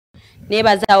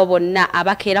Nebazawo bonna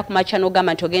abakeera ku macha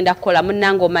n'ogamba nti ogenda kukola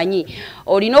munnange omanyi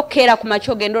olina okukeera ku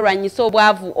macha ogenda olwanyisa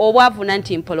obwavu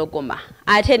nanti mpologoma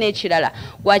ate n'ekirala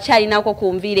gwakyalinako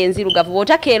ku nviiri enzirugavu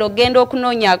bw'otakeera ogenda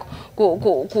okunoonya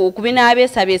ku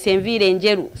binaabeesabeesa enviiri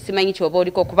enjeru simanyi kyoba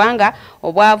oliko kubanga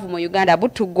obwavu mu Uganda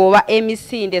butugoba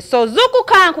emisinde so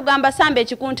zukuka nkugamba samba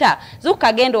ekikunta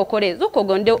zukuka genda okole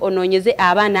zukogonde onoonyeze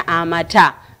abaana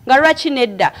amata nga lwaki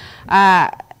nedda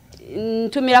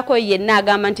ntumirako yenna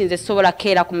agamba nti nze sobola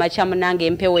keera ku macha munange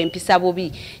empewo empisa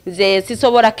bubi nze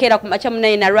sisobola keera ku macha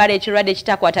munange nalwala ekirwadde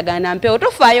kitakwatagana na mpewo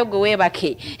tofaayo gwe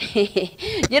weebake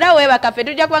gira weebaka ffe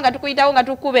tujja kuba nga tukuyitawo nga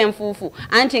tukuba enfuufu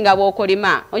anti nga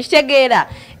bw'okolima okitegeera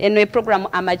eno eprogramu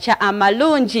amacha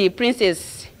amalungi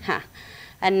princess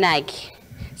anagi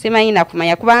simanyi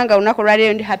nakumanya kubanga olunaku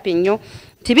lwaleero ndi happy nnyo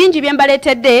tibingi bye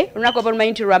mbaleetedde olunaku oba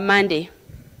lumanyi nti lwa Monday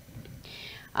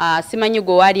simanyi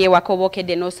gwe wali ewaka oba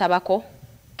okedde n'osabako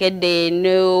kedde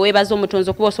weebaza omutonzi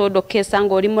okuba osobola okukeesa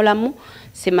ng'oli mulamu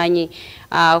simanyi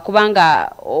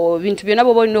kubanga bintu byonna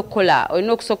bw'oba olina okukola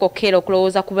olina okusooka okukeera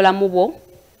okulowooza ku bulamu bwo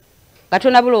nga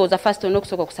tonabulowooza first olina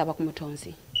okusooka okusaba ku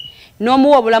mutonzi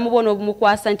n'omuwa obulamu bwo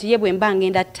n'obumukwasa nti ye bwe mba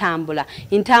ngenda ttambula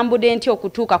ntambudde ntya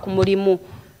okutuuka ku mulimu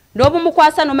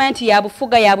n'obumukwasa n'omanya nti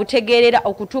yabufuga yabutegeerera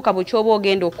okutuuka bwe ky'oba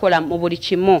ogenda okukola mu buli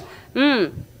kimu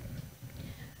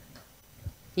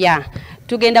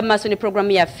tugenda maaso ne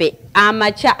programu yaffe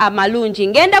amacha amalungi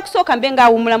ngenda kusooka mbenga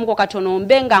awumulamuko katono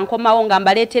mbenga nkomawo nga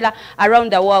mbaleetera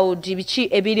around the world biki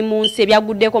ebiri mu nsi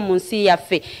ebyaguddeko mu nsi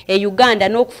yaffe Uganda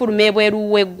n'okufuluma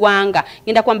ebweru w'eggwanga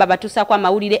ngenda kwamba batusaako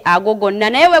amawulire ago gonna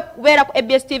naye webeera ku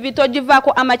ABS TV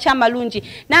togivaako amacha amalungi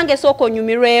nange sooka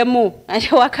onyumirwemu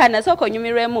ate wakana sooka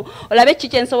onyumirwemu olabe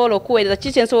kiki ensobola okuweereza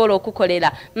kiki ensobola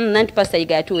okukolera nanti pasta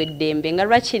yiga yatuwa eddembe nga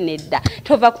lwaki nedda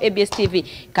tova ku ABS TV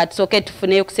katusooke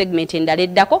tufuneyo ku segment endala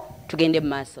eddako tugende mu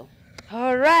maaso.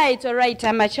 Alright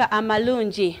amacha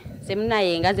amalungi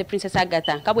semunaye nganze Princess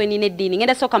Agatha kabwe nine eddiini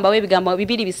ngenda soka mbawe ebigambo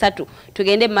bibiri bisatu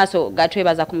tugende mu maaso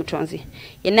gatwebaza ku mutonzi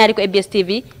yenna ali ku ABS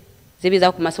TV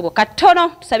zibiza ku maaso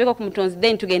katono tusabiko ku mutonzi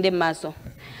then tugende mu maaso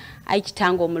ayi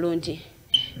kitango omulungi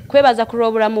kwebaza ku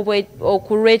lw'obulamu bwe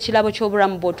okulw'ekirabo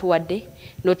ky'obulamu bw'otuwadde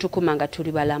n'otukuma nga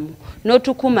tuli balamu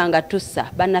n'otukuma nga tussa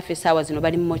bannaffe essaawa zino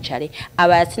bali mu mochale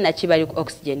abasina kibali ku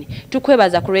oxygen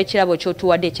tukwebaza ku lw'ekirabo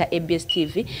ky'otuwadde ekya ABS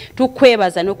TV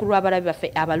tukwebaza n'okulwa abalabi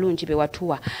baffe abalungi be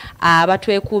watuwa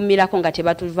abatwekuumirako nga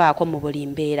tebatuvaako mu buli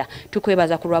mbeera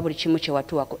tukwebaza ku lwa buli kimu kye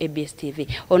watuwa ku ABS TV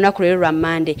olunaku leero lwa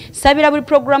Monday sabira buli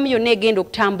programu yonna egenda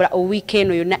okutambula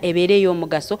weekend yonna ebeere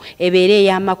ey'omugaso ebeere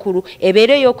ey'amakulu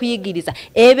ebeere ey'okuyigiriza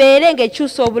ebeere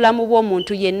ng'ekyusa obulamu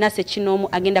bw'omuntu yenna sekinoomu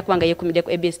agenda kubanga yeekumidde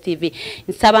ku ABS TV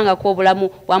nsabanga ko obulamu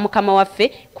wa mukama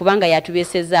waffe kubanga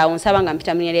yatubeesezaawo nsabanga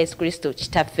mpita mu Yesu Kristo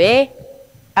kitaffe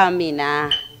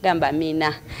amina gamba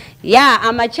amina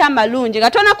amacha amalungi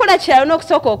nga tonakola kirala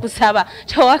n'okusooka okusaba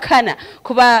towakana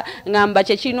kuba ngamba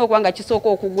kye kirina okubanga kisooka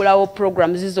okugulawo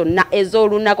programs zonna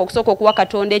ez'olunaku okusooka okuwa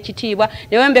Katonda ekitiibwa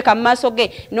newembeka mu maaso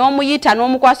ge n'omuyita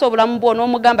n'omukwasa obulamu bwo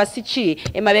n'omugamba siki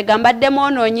emabega mbaddemu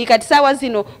onoonyi kati saawa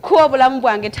zino kuwa obulamu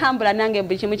bwange tambula nange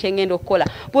buli kimu kye ngenda okukola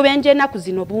bubenje ennaku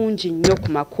zino bungi nnyo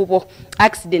ku makubo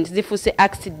accident zifuuse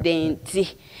accident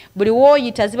buli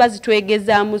wooyita ziba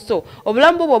zitwegezaamu so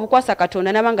obulamu bwo obukwasa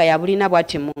Katonda nabanga yabulina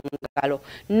bw'ati mu ngalo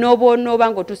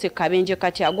noba ng'otuuse kabenje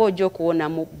kati ag'ojja okuwona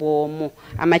mu bwomu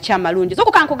amacha amalungi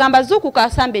zukuka nkugamba zukuka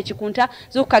samba ekikunta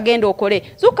zukuka genda okole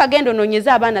zukuka genda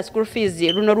onoonyeza abaana school fees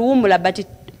luno luwumula bati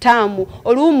tamu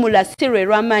oluwumula sirwe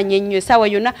lw'amaanyi ennyo essaawa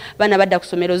yonna baana badda ku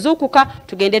ssomero zukuka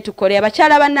tugende tukole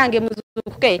abakyala bannange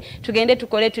muzukuke tugende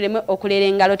tukole tuleme okulera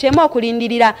engalo tuleme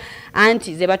okulindirira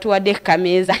anti ze batuwadde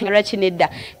kameeza lwaki nedda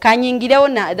kanyingirewo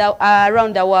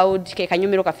around the world ke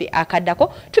kanyumiro kaffe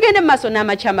akaddako tugende mu maaso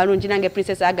n'amacha amalungi nange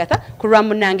Princess Agatha ku lwa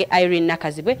munnange Irene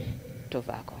Nakazibwe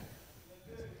tovaako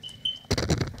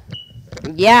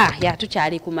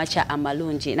tukyali ku macha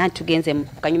amalungi nanti tugenze mu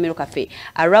kanyumiro kaffe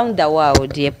around the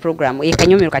world ye program ye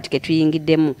kanyumiro kati ke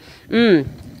tuyingiddemu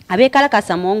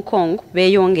abeekalakasa mu Hong Kong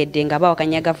beeyongedde nga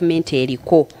bawakanya gavumenti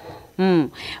eriko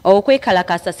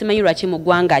okwekalakasa simanyi lwaki mu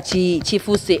ggwanga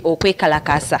kifuuse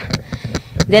okwekalakasa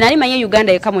then ali manye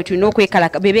Uganda yekamwe tulina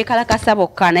okwekalaka bebeekalakasa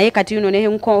bokka naye kati yuno ne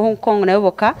Hong Kong nayo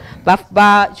bokka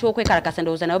kyokwekalakasa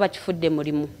ndowooza nabo bakifudde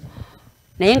mulimu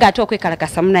naye ng'ate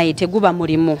okwekalakasa munaye teguba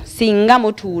mulimu singa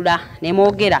mutuula ne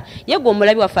mwogera yego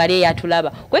omulabi waffe ali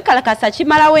eyatulaba kwekalakasa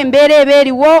kimalawo embeera eba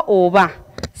eriwo oba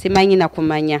simanyi na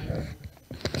kumanya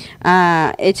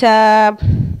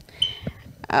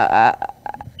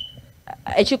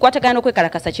ekikwatagana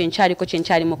okwekalakasa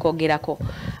kyenkyali mu kwogerako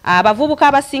abavubuka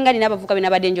abasinga nina abavubuka bena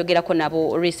badde njogerako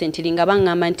nabo recently nga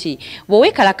baŋŋamba nti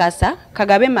bw'oweekalakasa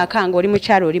kagabe maka ng'oli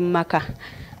mukyalo oli mu maka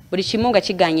buli kimu nga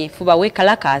kiganye fuba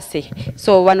weekalakaase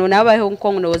so bano nabo Hong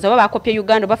Kong ndowooza baba bakopye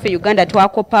Uganda baffe Uganda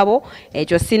twakopabo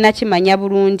ekyo sina kimanya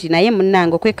bulungi naye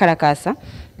munnange okwekalakaasa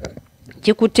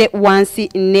kikutte wansi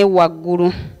ne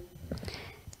waggulu.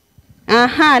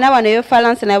 Aha n'abano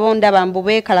Falansa nabo ndaba mbu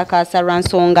beekalakaasa lwa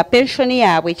nsonga pensioni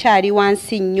yaabwe kyali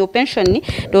wansi nnyo. Pensioni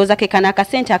ndowooza ke kana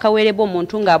akasente akaweerebwa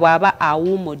omuntu nga bw'aba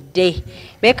awummudde.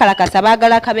 Beekalakaasa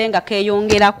baagala kabenga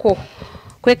keeyongerako.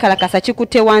 Kwekalakaasa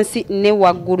kikutte wansi ne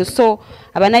waggulu. So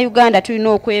Abanayuganda tulina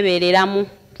okwebeereramu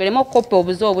tuleme okukoppa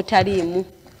obuze obutaliimu.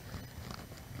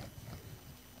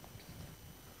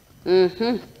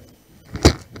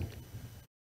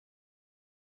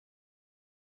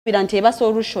 Nti eba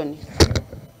solution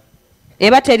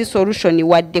eba teri solution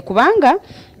wadde kubanga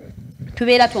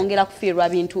tubeera twongera kufiirwa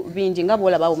bintu bingi nga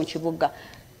bw'olabawo mu kibuga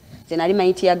ze nali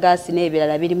mayiti ya gaasi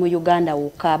n'ebirala biri mu Uganda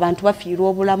wokka abantu bafiirwa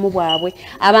obulamu bwabwe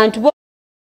abantu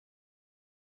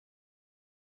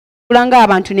kulanga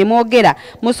abantu ne mwogera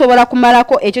musobola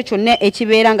kumalako ekyo kyonna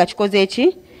ekibeera nga kikoze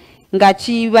eki nga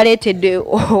kibaleetedde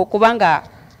okubanga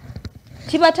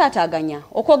kibataataganya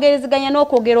okwogerezeganya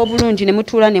n'okwogera obulungi ne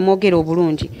mutuula ne mwogera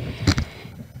obulungi.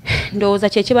 Ndowooza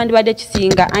kye kibandibadde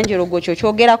kisinga Angelo Gocho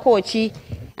kyogerako ki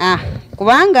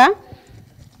kubanga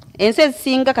ensi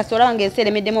ezisinga kasobola wange ensi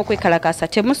eremeddemu okwekalakaasa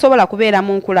temusobola kubeera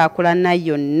mu nkulaakulana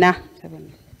yonna.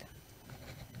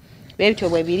 Ebyo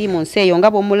bwe biri mu nsi eyo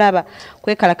nga bw'omulaba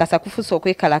kwekalakaasa kufuusa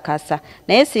okwekalakaasa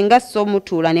naye singa so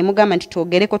mutuula ne mugamba nti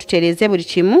twogereko tutereeze buli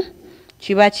kimu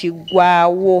kiba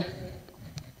kiggwaawo.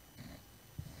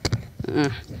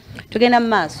 Tugenda mu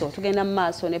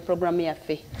maaso ne programu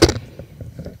yaffe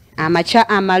amacha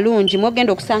amalungi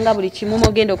mwogenda okusanga buli kimu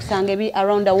mwogenda okusanga ebi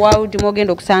around the world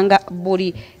mwogenda okusanga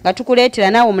buli nga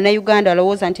tukuleetera naawe Omunnayuganda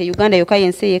alowooza nti Uganda yokka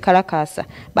yensi yeekalakaasa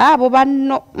baabo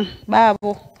banno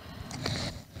baabo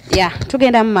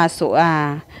tugenda mu maaso.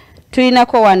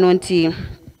 Tulinako wano nti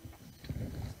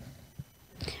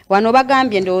wano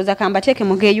bagambye ndowooza kambateeke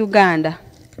mu Uganda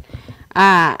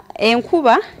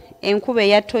enkuba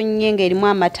eyatonnye ng'erimu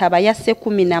amataba yasse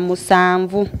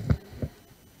 17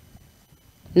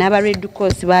 n'aba Red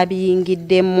Cross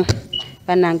babiyingiddemu.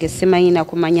 Bannange simanyi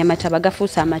kumanya amataba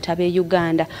gafuusa amataba e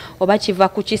Uganda oba kiva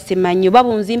ku kisimanyi oba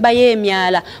bunzimba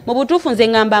y'emyala mu butuufu nze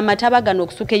ngamba amataba gano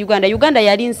okusuka e Uganda. Uganda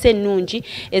yali nsi ennungi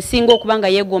esinga okubanga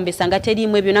yeegombesa nga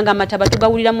teriimu ebyo nanga amataba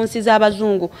tugawulira mu nsi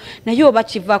z'abazungu naye oba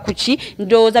kiva ku ki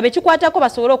ndowooza bekikwatako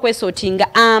basobole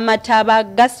okwesootinga amataba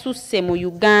gasusse mu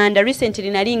Uganda.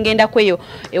 Recently nali ngenda kweyo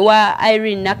ewa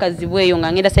Irene Nakazibwe eyo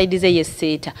nga ngenda saidi ze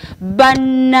Yesseeta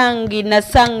bannange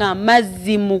nasanga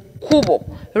amazzi mu kkubo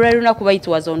lwalunaku it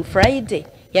was on Friday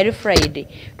yali Friday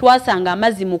twasanga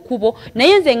amazzi mu kkubo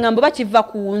naye nze ngambo bakiva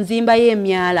ku nzimba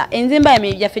y'emyala enzimba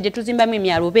yaffe gye tuzimbamu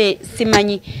emyala obe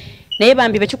simanyi naye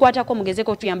bambi bekikwatako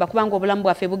mugezeko tuyamba kubanga obulamu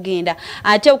bwaffe bugenda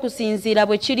ate okusinziira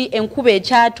bwe kiri enkuba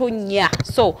ekyatonnya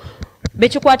so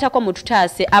bekikwatako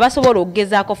mututaase abasobola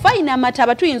okugezaako fayina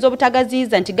amataba tuyinza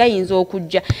obutagaziiza nti gayinza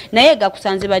okujja naye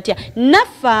gakusanze batya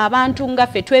naffe abantu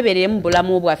ngaffe tweberere mu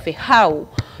bulamu bwaffe how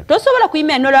tosobola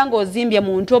kuyimira n'olanga ozimbye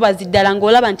mu ntobazi ddala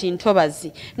ng'olaba nti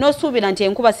ntobazi n'osuubira nti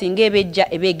enkuba singa ebejja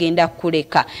eba egenda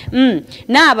kuleka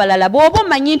n'abalala bw'oba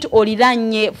omanyi nti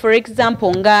oliranye for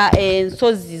example nga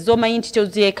ensozi z'omanyi nti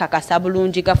tozeekakasa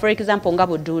bulungi ga for example nga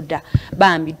Buduuda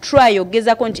bambi try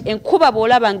ogezako nti enkuba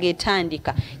bw'olaba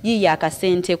ng'etandika yiiya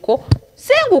akasenteko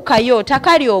sengukayo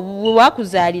takali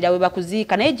obwakuzaalira we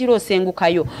bakuziika naye gira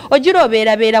osengukayo ogira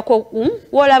obeerabeerako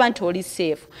wolaba nti oli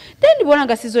safe then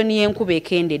bolanga season y'enkuba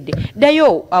ekendedde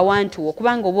ddayo awantu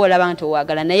okubanga oba olaba nti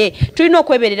owaagala naye tulina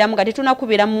okwebereramu nga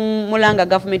tetunakubira mulanga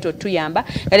gavumenti otuyamba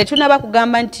nga tetunaba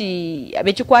kugamba nti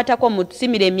bekikwatako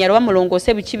musimira emyalo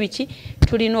bamulongoose biki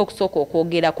tulina okusooka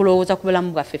okwogera kulowooza ku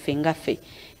bulamu bwaffe ffe ngaffe.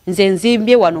 Nze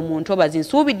nzimbye wano mu ntobazi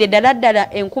nsuubidde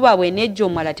ddala enkuba bw'enejja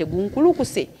omwala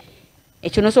tegunkulukuse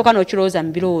ekyo nosooka n'okirowooza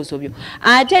mu birowoozo byo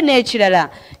ate n'ekirala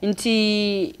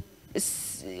nti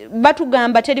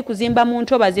batugamba teri kuzimba mu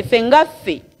ntobazi ffe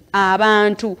ngaffe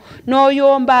abantu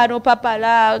n'oyomba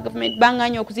n'opapala gavumenti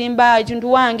banganya okuzimba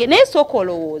ekintu wange naye sooka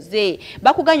olowooze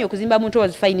bakuganya okuzimba mu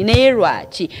ntobazi fayini naye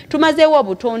lwaki tumazeewo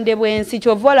obutonde bw'ensi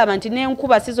kyova olaba nti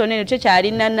n'enkuba sizoni eno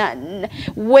tekyalina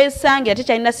weesangira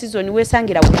tekyalina sizoni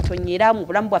weesangira weetonyera mu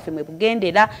bulamu bwaffe mwe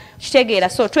bugendera kitegeera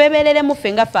so twebereremu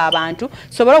ffe ngaffe abantu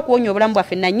sobole okuwonya obulamu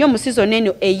bwaffe nannyo mu sizoni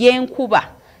eno ey'enkuba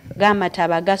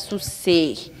g'amataba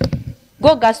gasusse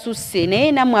go gasusse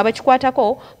naye nammwe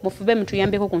abakikwatako mufube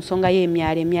mutuyambeko ku nsonga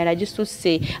y'emyala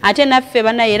gisusse ate naffe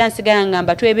banaye era nsigala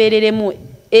ngamba twebereremu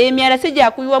emyala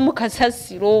sijja kuyiwa mu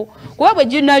kasasiro kuba bwe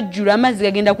ginajjula amazzi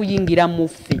gagenda kuyingira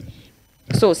muffe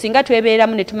So singa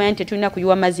twebeeramu ne tumanya nti tulina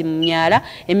kuyiwa amazzi mu myala,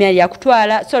 emyala ya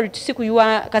kutwala si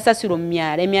kuyiwa kasasiro mu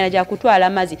myala, emyala gya kutwala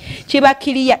amazzi,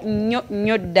 kibakiriya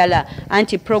nnyo ddala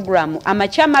anti programu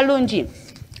amakya amalungi.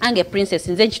 Ange Princess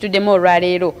nze nkituddemu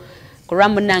olwaleero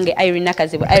kulwamu nange Irene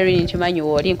Nakazibu. Irene nkimanyi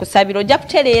wooli nkusabira ojja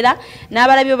kutereera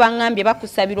n'abalabyo baŋŋambye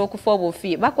bakusabira okufa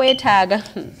obufi bakwetaaga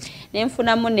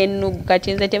nenfunamu nennugu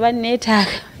kati nze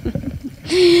tebanneetaaga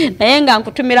naye nga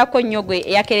nkutumirako nnyo gwe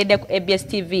eyakeredde ku ABS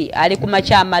TV ali ku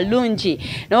makya amalungi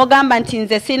n'ogamba nti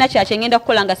nze sirina kyakye ngenda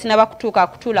kukola nga sinaba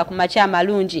kutuula ku makya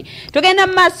amalungi. Tugenda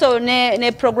mu maaso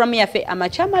ne programu yaffe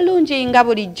amakya amalungi nga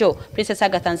bulijjo. Princess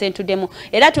Agatha nze ntuddemu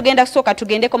era tugenda kusooka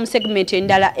tugendeko mu segment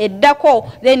endala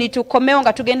eddako then tukomewo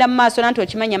nga tugenda mu maaso nanti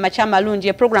okimanya amakya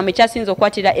amalungi programu ekyasinze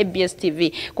okwatirira ABS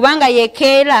TV kubanga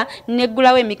yekeera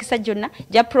neggulawo emikisa gyonna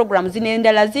gya programu zino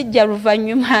endala zijja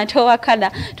luvannyuma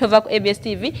towakana tova ku ABS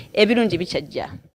TV ebirungi bikyajja.